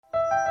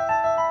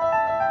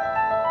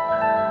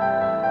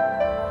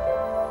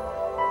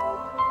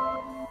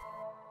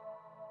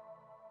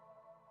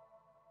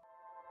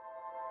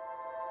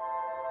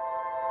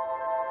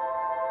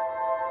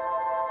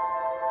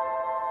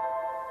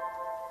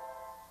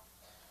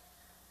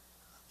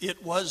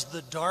It was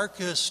the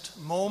darkest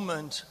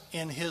moment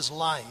in his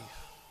life,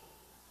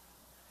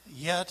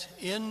 yet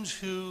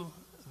into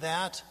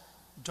that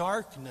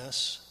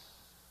darkness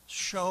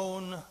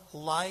shone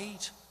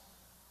light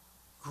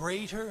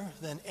greater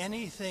than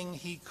anything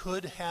he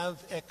could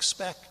have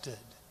expected,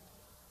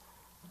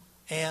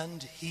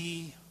 and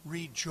he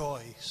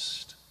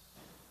rejoiced.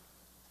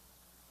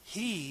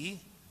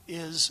 He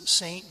is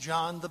St.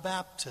 John the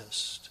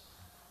Baptist,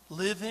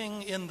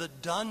 living in the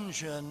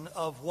dungeon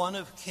of one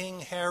of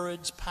King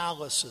Herod's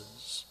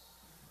palaces.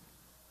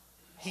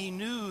 He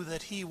knew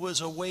that he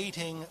was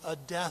awaiting a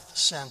death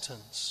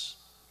sentence.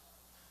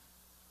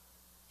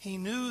 He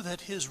knew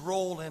that his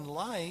role in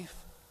life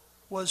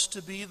was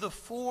to be the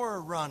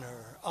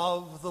forerunner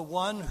of the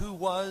one who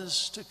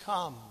was to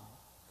come,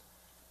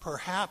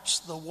 perhaps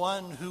the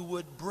one who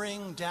would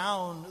bring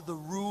down the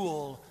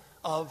rule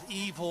of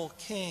evil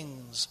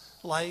kings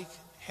like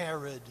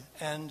Herod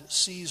and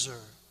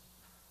Caesar.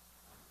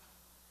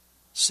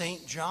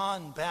 St.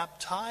 John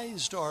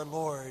baptized our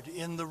Lord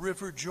in the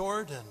river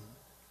Jordan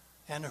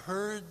and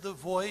heard the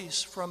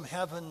voice from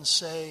heaven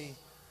say,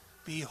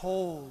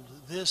 "Behold,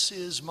 this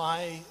is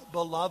my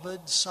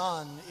beloved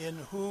Son, in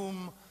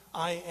whom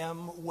I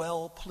am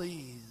well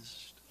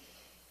pleased."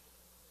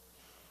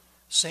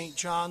 St.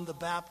 John the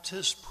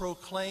Baptist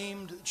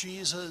proclaimed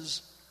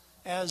Jesus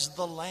as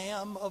the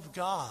Lamb of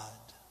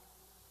God.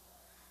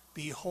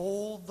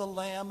 "Behold the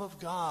Lamb of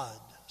God,"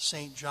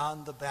 St.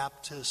 John the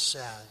Baptist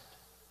said.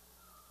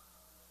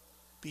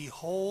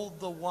 "Behold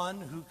the one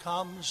who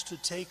comes to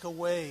take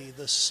away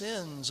the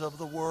sins of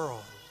the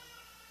world."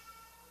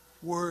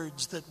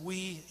 Words that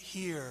we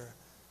hear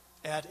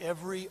at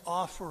every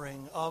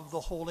offering of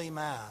the Holy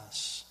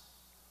Mass.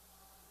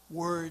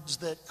 Words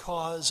that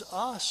cause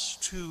us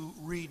to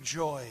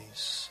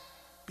rejoice,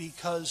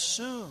 because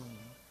soon,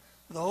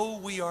 though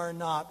we are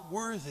not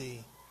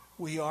worthy,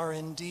 we are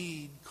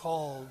indeed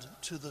called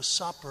to the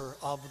supper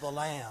of the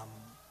Lamb.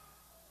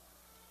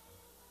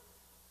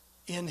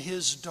 In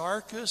his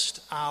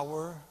darkest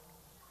hour,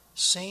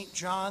 St.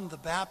 John the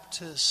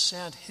Baptist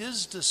sent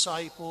his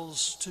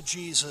disciples to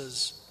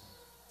Jesus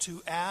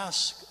to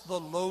ask the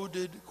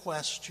loaded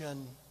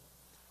question,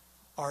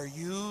 "Are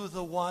you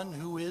the one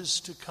who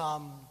is to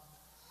come,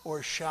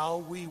 or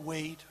shall we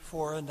wait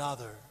for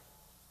another?"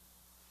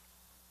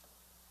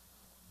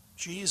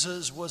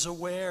 Jesus was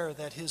aware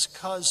that his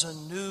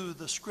cousin knew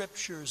the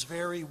scriptures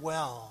very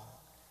well,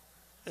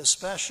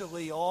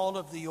 especially all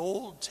of the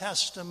Old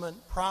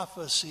Testament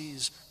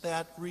prophecies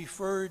that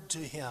referred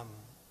to him,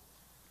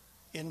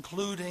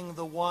 including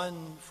the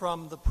one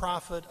from the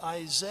prophet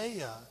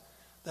Isaiah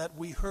that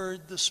we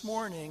heard this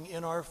morning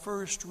in our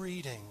first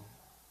reading.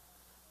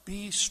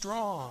 "Be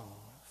strong,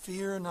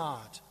 fear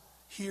not,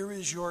 here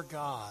is your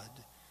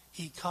God.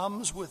 He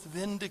comes with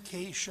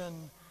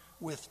vindication,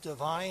 with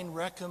divine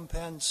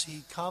recompense.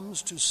 He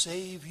comes to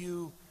save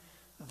you.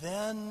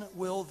 Then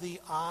will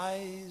the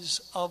eyes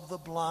of the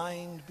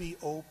blind be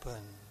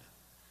opened,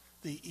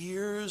 the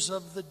ears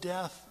of the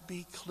deaf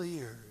be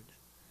cleared.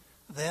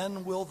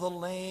 Then will the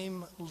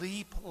lame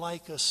leap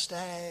like a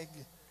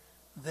stag,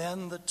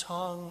 then the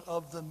tongue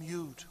of the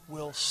mute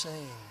will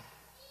sing."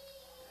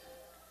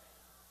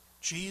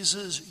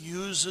 Jesus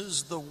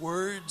uses the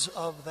words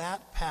of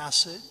that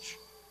passage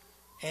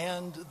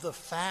and the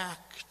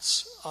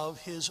facts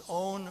of his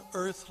own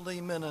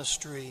earthly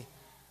ministry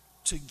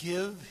to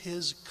give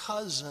his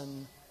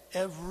cousin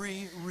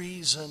every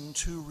reason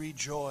to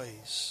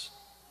rejoice.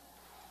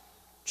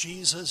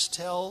 Jesus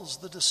tells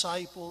the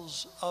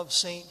disciples of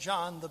St.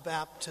 John the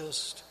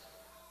Baptist,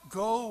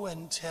 "Go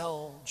and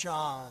tell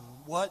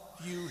John what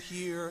you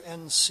hear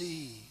and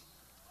see.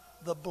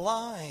 The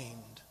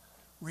blind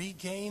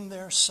regain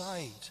their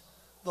sight,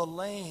 the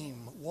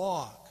lame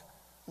walk,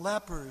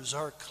 lepers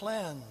are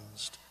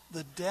cleansed,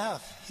 the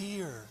deaf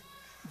hear,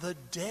 the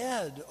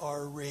dead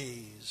are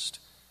raised,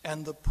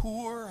 and the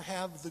poor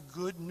have the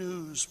good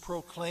news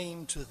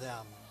proclaimed to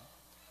them.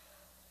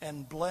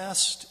 And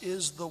blessed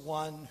is the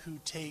one who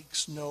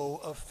takes no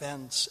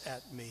offense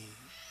at me."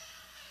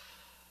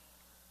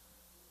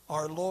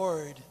 Our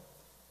Lord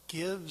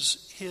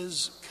gives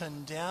his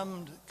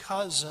condemned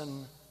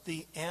cousin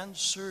the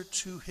answer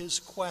to his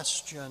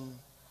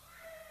question,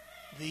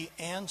 the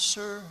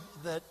answer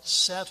that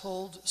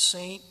settled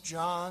St.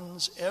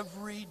 John's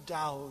every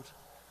doubt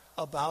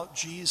about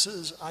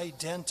Jesus'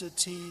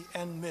 identity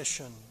and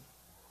mission,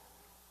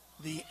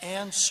 the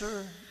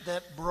answer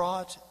that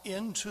brought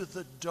into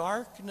the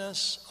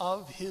darkness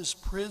of his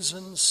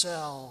prison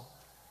cell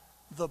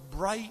the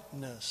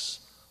brightness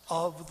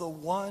of the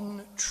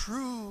one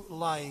true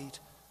light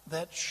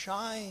that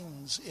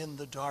shines in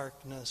the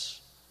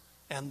darkness,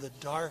 and the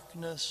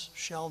darkness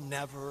shall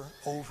never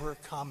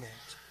overcome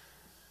it.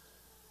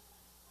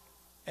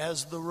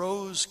 As the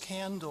rose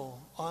candle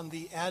on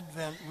the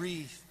Advent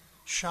wreath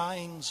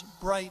shines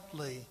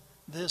brightly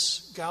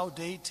this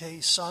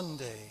Gaudete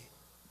Sunday,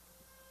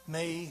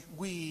 may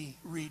we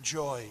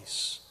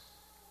rejoice.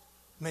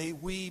 May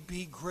we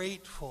be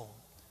grateful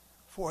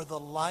for the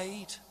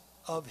light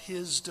of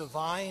his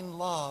divine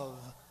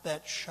love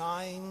that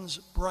shines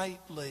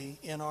brightly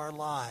in our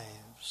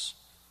lives.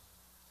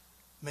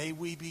 May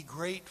we be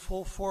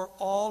grateful for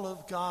all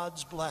of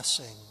God's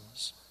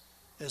blessings,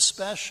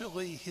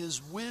 especially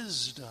his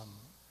wisdom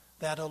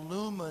that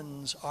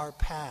illumines our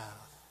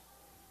path.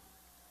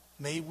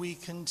 May we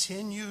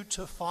continue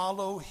to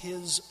follow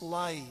his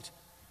light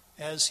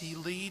as he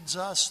leads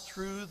us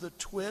through the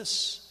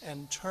twists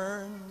and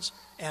turns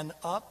and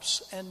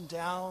ups and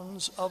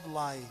downs of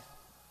life.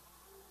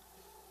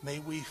 May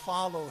we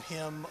follow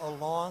him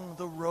along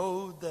the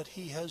road that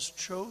he has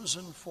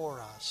chosen for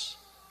us,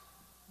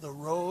 the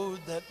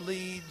road that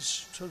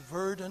leads to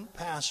verdant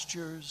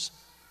pastures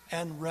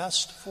and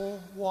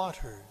restful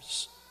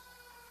waters,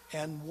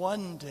 and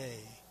one day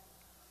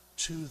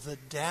to the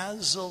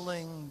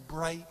dazzling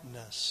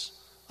brightness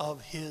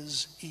of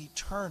his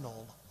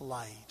eternal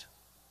light.